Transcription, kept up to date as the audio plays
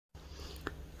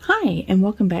Hi, and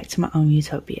welcome back to my own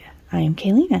Utopia. I am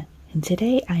Kayleena, and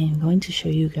today I am going to show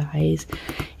you guys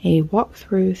a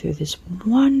walkthrough through this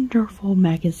wonderful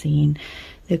magazine,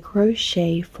 the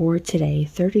Crochet for Today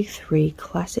 33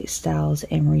 Classic Styles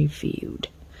and Reviewed.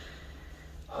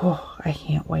 Oh, I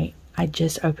can't wait. I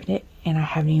just opened it and I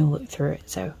haven't even looked through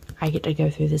it, so I get to go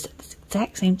through this at the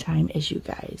exact same time as you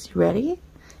guys. You ready?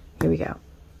 Here we go.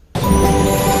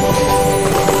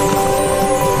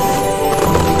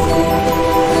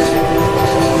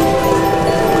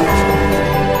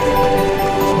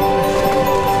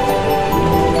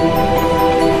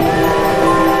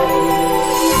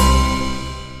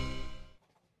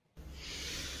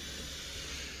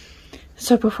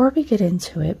 So before we get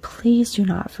into it, please do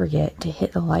not forget to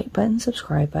hit the like button,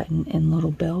 subscribe button, and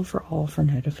little bell for all for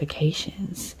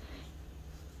notifications.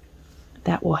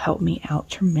 That will help me out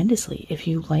tremendously. If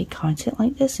you like content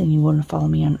like this and you want to follow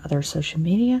me on other social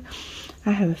media,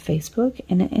 I have a Facebook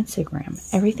and an Instagram.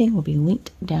 Everything will be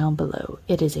linked down below.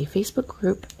 It is a Facebook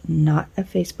group, not a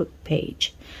Facebook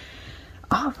page.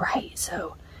 Alright,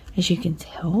 so as you can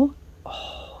tell,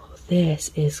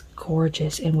 this is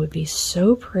gorgeous and would be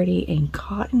so pretty in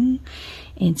cotton,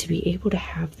 and to be able to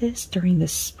have this during the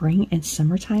spring and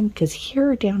summertime, because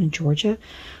here down in Georgia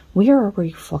we are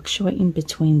already fluctuating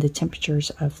between the temperatures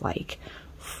of like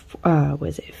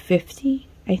was it 50,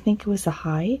 I think it was the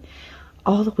high,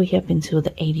 all the way up into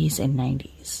the 80s and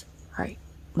 90s. All right,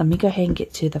 let me go ahead and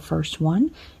get to the first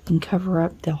one and cover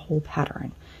up the whole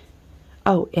pattern.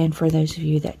 Oh, and for those of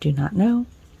you that do not know,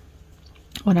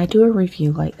 when I do a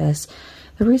review like this,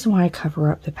 the reason why I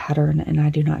cover up the pattern and I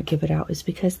do not give it out is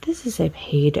because this is a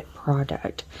paid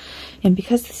product. And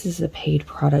because this is a paid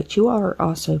product, you are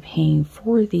also paying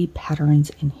for the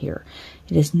patterns in here.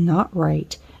 It is not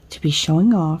right to be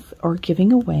showing off or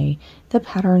giving away the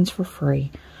patterns for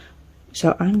free.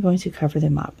 So I'm going to cover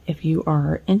them up. If you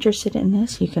are interested in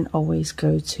this, you can always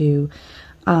go to,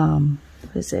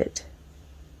 what is it?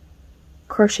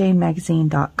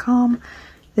 CrochetMagazine.com.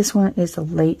 This one is the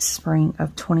late spring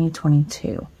of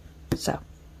 2022. So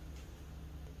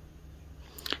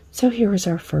here is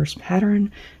our first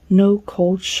pattern, No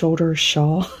Cold Shoulder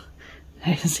Shawl.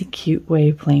 That is a cute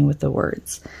way of playing with the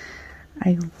words.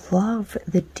 I love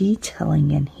the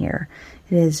detailing in here.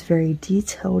 It is very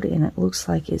detailed and it looks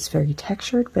like it's very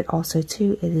textured, but also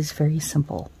too, it is very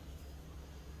simple.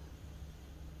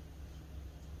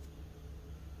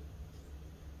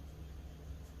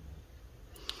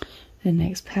 The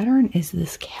next pattern is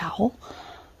this cowl.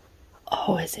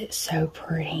 Oh, is it so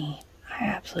pretty. I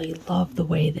absolutely love the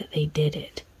way that they did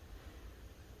it.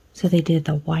 So they did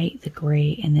the white, the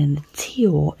gray, and then the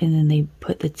teal, and then they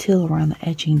put the teal around the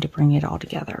edging to bring it all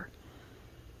together.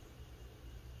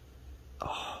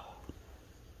 Oh.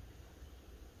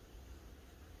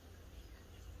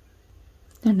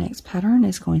 The next pattern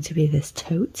is going to be this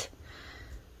tote.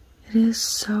 It is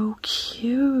so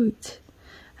cute.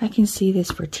 I can see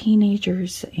this for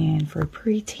teenagers and for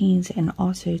preteens, and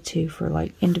also too for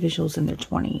like individuals in their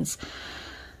 20s.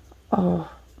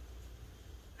 Oh,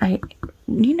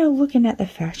 looking at the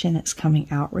fashion that's coming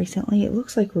out recently, it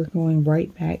looks like we're going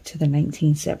right back to the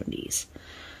 1970s.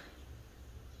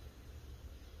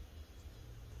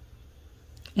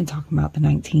 And talking about the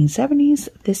 1970s,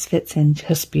 this fits in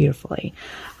just beautifully.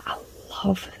 I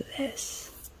love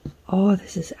this. Oh,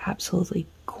 this is absolutely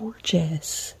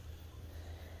gorgeous.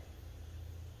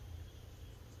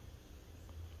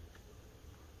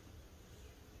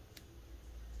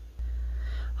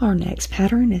 Our next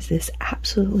pattern is this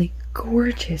absolutely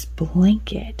gorgeous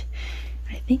blanket.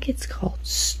 I think it's called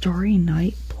Starry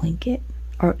Night Blanket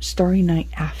or Starry Night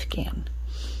Afghan.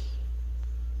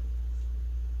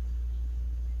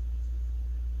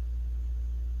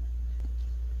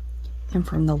 And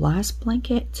from the last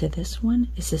blanket to this one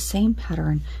is the same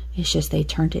pattern, it's just they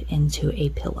turned it into a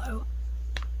pillow.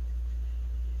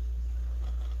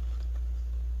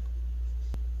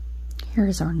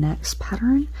 Here's our next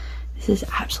pattern. This is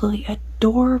absolutely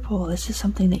adorable. This is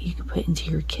something that you can put into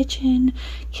your kitchen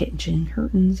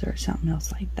curtains, or something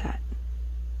else like that.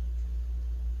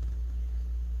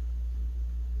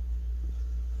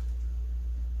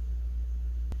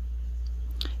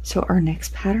 So our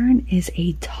next pattern is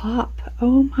a top.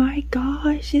 Oh my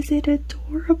gosh, is it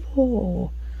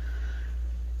adorable?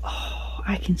 Oh,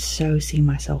 I can so see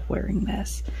myself wearing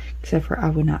this. Except for I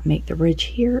would not make the ridge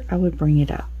here. I would bring it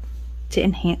up to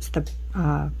enhance the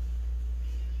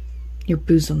your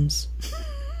bosoms.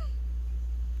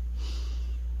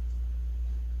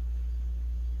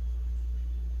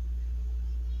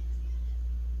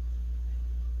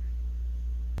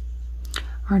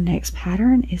 Our next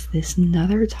pattern is this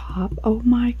another top. Oh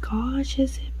my gosh,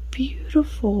 is it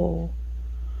beautiful.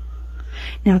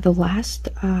 Now the last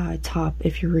top,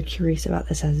 if you were curious about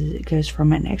the sizes, it goes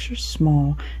from an extra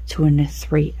small to a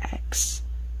 3X.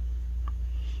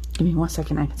 Give me 1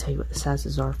 second, I can tell you what the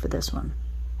sizes are for this one.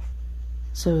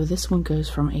 So this one goes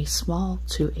from a small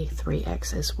to a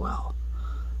 3X as well.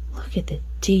 Look at the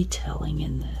detailing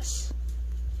in this.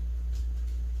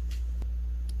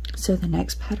 So the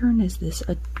next pattern is this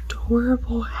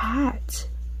adorable hat.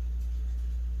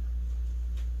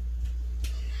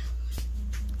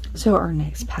 So our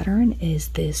next pattern is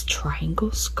this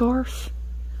triangle scarf.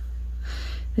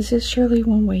 This is surely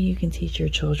one way you can teach your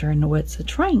children what's a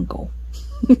triangle.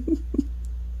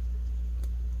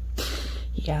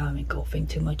 Yeah, I'm engulfing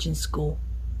too much in school.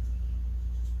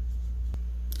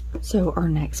 So our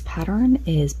next pattern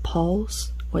is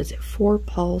Paul's, was it 4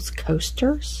 Paul's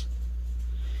coasters?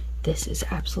 This is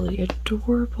absolutely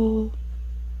adorable.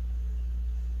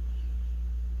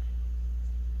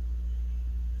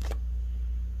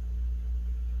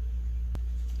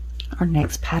 Our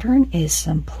next pattern is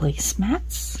some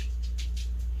placemats.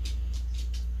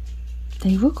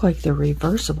 They look like they're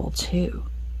reversible too.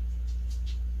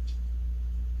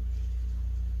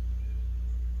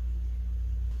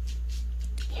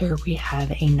 Here we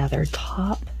have another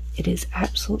top. It is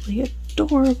absolutely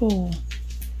adorable.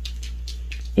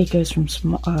 It goes from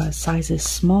sizes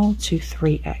small to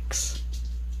 3X.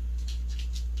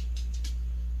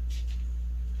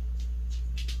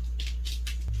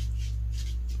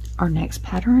 Our next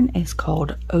pattern is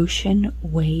called Ocean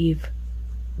Waves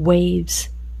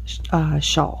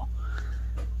Shawl.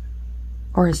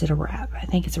 Or is it a wrap? I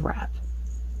think it's a wrap.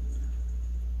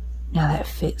 Now that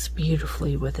fits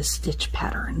beautifully with the stitch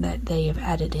pattern that they have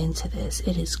added into this.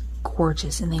 It is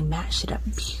gorgeous, and they matched it up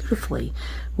beautifully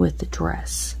with the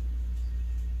dress.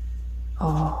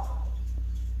 Oh.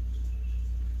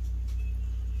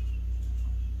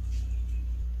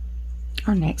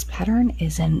 Our next pattern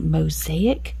is in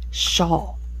Mosaic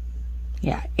Shawl.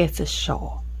 Yeah, it's a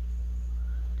shawl.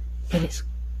 It is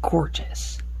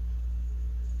gorgeous.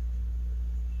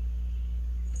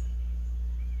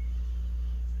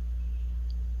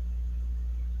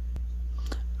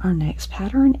 Our next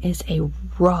pattern is a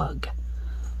rug.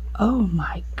 Oh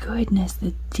my goodness,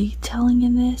 the detailing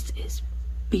in this is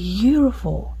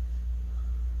beautiful.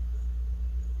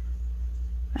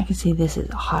 I can see this is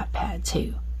a hot pad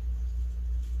too.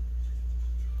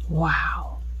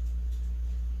 Wow.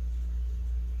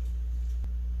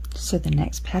 So the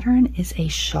next pattern is a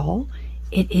shawl.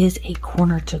 It is a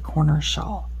corner to corner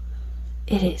shawl.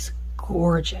 It is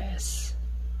gorgeous.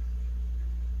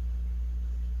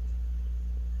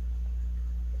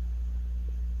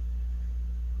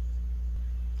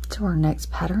 So our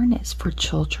next pattern is for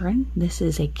children. This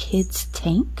is a kid's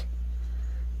tank.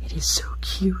 It is so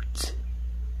cute.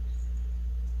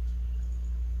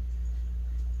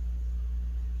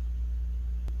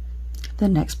 The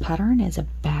next pattern is a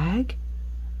bag.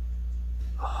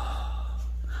 Oh,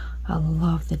 I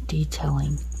love the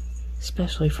detailing,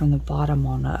 especially from the bottom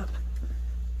on up.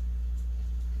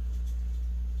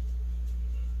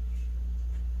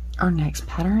 Our next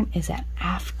pattern is an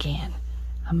Afghan.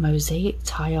 A mosaic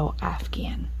tile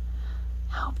Afghan.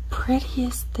 How pretty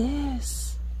is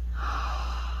this?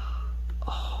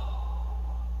 Oh.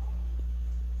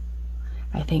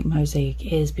 I think mosaic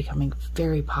is becoming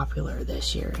very popular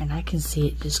this year, and I can see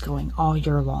it just going all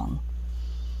year long.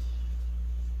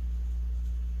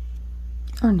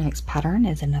 Our next pattern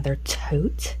is another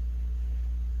tote.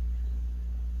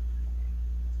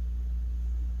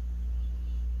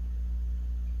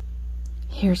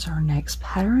 Here's our next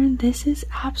pattern. This is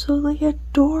absolutely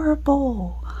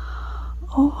adorable.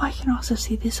 Oh, I can also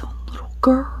see this on little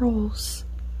girls.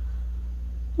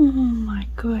 Oh my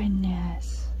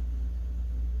goodness.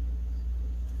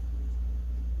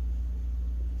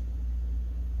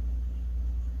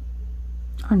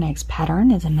 Our next pattern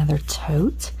is another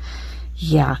tote.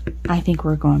 Yeah, I think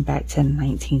we're going back to the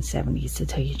 1970s, to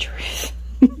tell you the truth.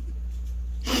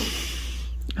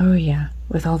 Oh yeah,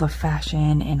 with all the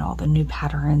fashion and all the new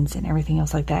patterns and everything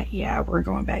else like that. Yeah, we're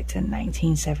going back to the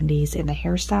 1970s, and the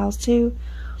hairstyles too.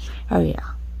 Oh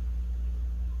yeah.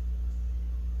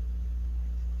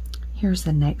 Here's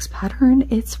the next pattern.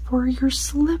 It's for your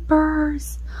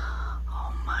slippers.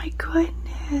 Oh my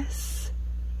goodness.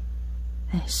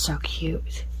 That is so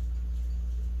cute.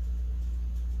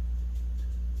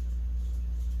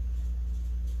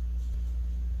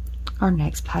 Our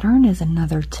next pattern is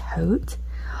another tote.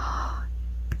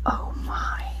 Oh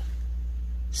my,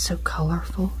 so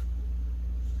colorful.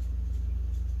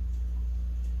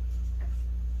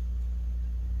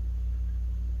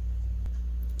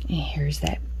 And here's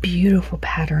that beautiful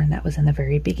pattern that was in the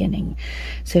very beginning.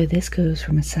 So this goes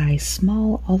from a size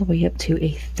small all the way up to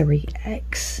a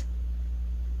 3X.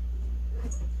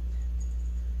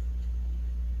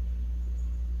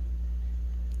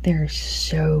 There are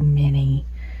so many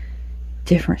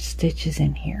different stitches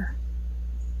in here.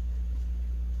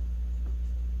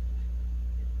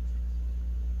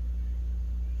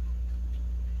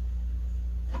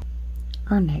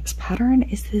 Our next pattern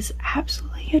is this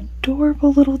absolutely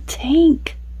adorable little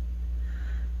tank.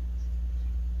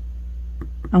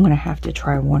 I'm going to have to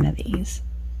try one of these.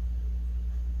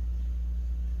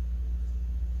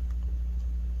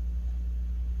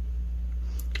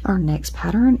 Our next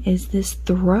pattern is this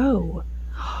throw.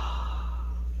 Oh,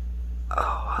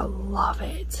 I love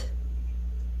it.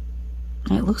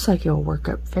 And it looks like it'll work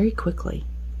up very quickly.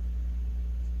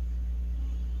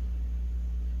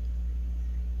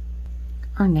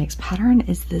 Our next pattern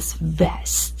is this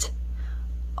vest.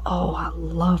 Oh, I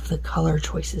love the color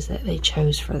choices that they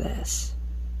chose for this.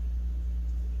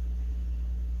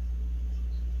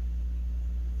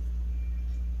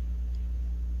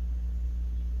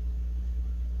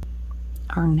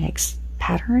 Our next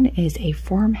pattern is a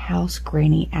farmhouse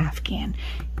granny afghan.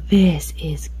 This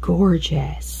is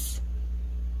gorgeous.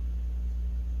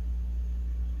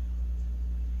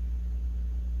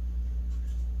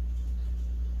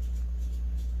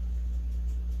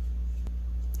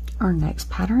 Our next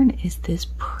pattern is this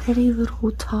pretty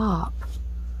little top.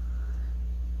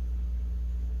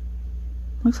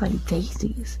 Looks like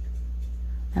daisies.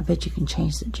 I bet you can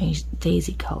change the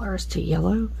daisy colors to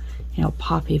yellow and it'll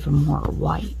pop even more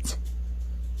white.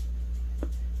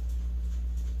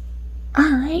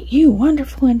 Alright, you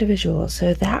wonderful individuals.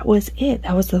 So that was it.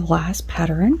 That was the last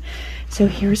pattern. So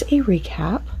here's a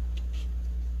recap.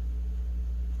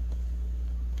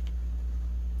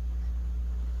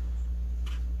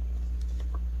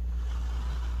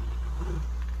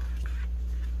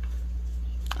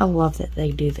 I love that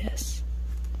they do this.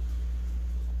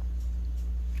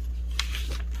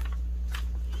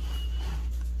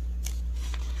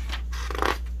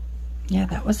 Yeah,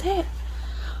 that was it.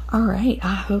 All right,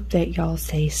 I hope that y'all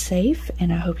stay safe,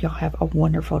 and I hope y'all have a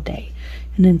wonderful day.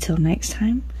 And until next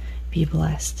time, be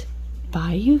blessed.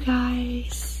 Bye, you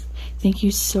guys. Thank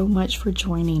you so much for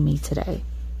joining me today.